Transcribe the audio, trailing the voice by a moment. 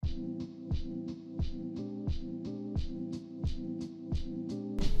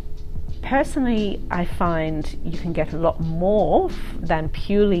Personally, I find you can get a lot more than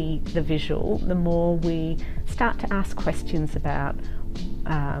purely the visual the more we start to ask questions about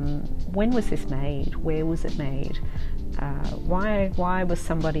when was this made, where was it made, why was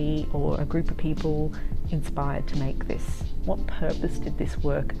somebody or a group of people inspired to make this, what purpose did this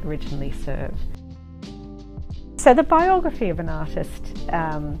work originally serve. So the biography of an artist,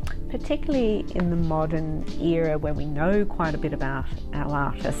 particularly in the modern era where we know quite a bit about our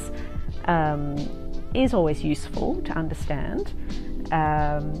artists, is always useful to understand.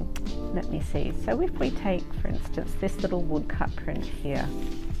 Let me see. So if we take, for instance, this little woodcut print here,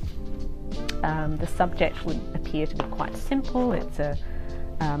 the subject would appear to be quite simple. It's a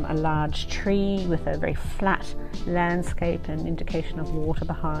large tree with a very flat landscape and indication of water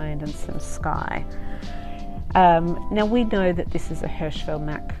behind and some sky. Now we know that this is a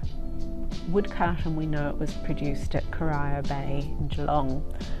Hirschfeld-Mack woodcut, and we know it was produced at Corio Bay in Geelong.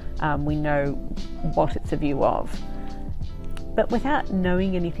 We know what it's a view of. But without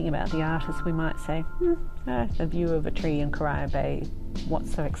knowing anything about the artist, we might say, a view of a tree in Corio Bay,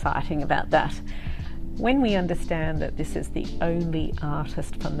 what's so exciting about that? When we understand that this is the only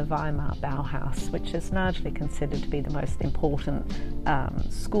artist from the Weimar Bauhaus, which is largely considered to be the most important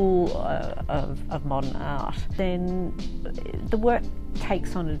school of modern art, then the work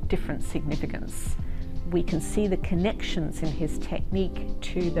takes on a different significance. We can see the connections in his technique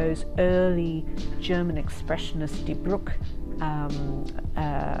to those early German expressionist Die Bruck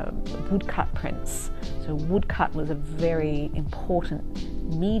woodcut prints. So woodcut was a very important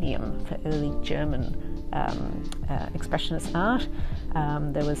medium for early German expressionist art.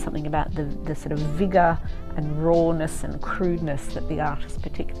 There was something about the sort of vigour and rawness and crudeness that the artists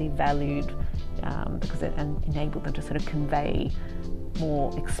particularly valued, because it enabled them to sort of convey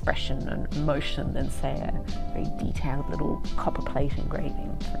more expression and emotion than, say, a very detailed little copper plate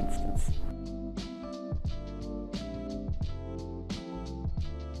engraving, for instance.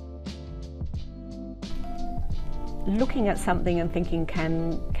 Looking at something and thinking,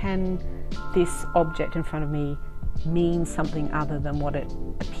 can this object in front of me mean something other than what it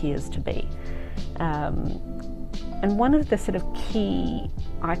appears to be? And one of the sort of key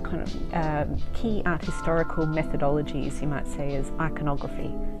art historical methodologies, you might say, is iconography,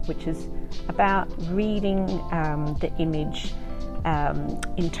 which is about reading the image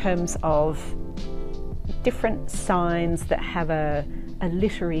in terms of different signs that have a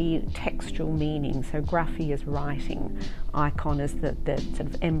literary textual meaning. So graphy is writing, icon is the sort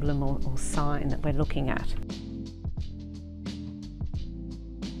of emblem or sign that we're looking at.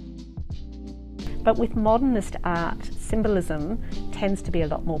 But with modernist art, symbolism tends to be a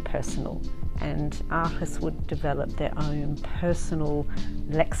lot more personal, and artists would develop their own personal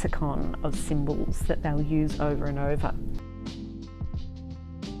lexicon of symbols that they'll use over and over.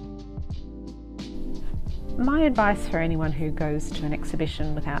 My advice for anyone who goes to an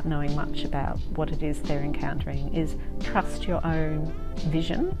exhibition without knowing much about what it is they're encountering is trust your own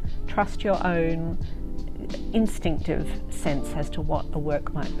vision, trust your own instinctive sense as to what the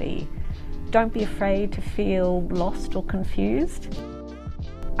work might be. Don't be afraid to feel lost or confused.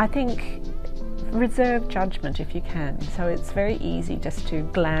 I think reserve judgment if you can. So it's very easy just to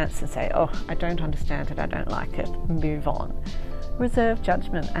glance and say, oh, I don't understand it, I don't like it, move on. Reserve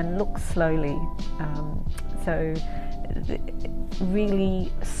judgment and look slowly. So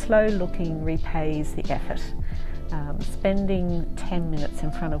really slow looking repays the effort. Spending 10 minutes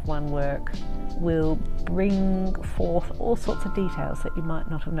in front of one work will bring forth all sorts of details that you might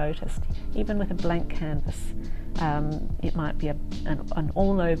not have noticed. Even with a blank canvas, it might be an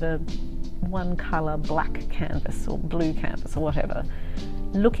all-over one colour black canvas or blue canvas or whatever.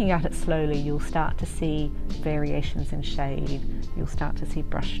 Looking at it slowly, you'll start to see variations in shade, you'll start to see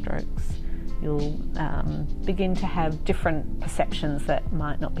brush strokes, you'll begin to have different perceptions that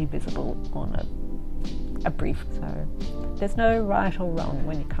might not be visible on a brief. So there's no right or wrong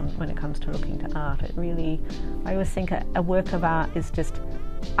when it comes to looking to art. It really, I always think a work of art is just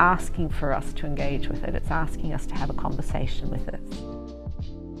asking for us to engage with it. It's asking us to have a conversation with it.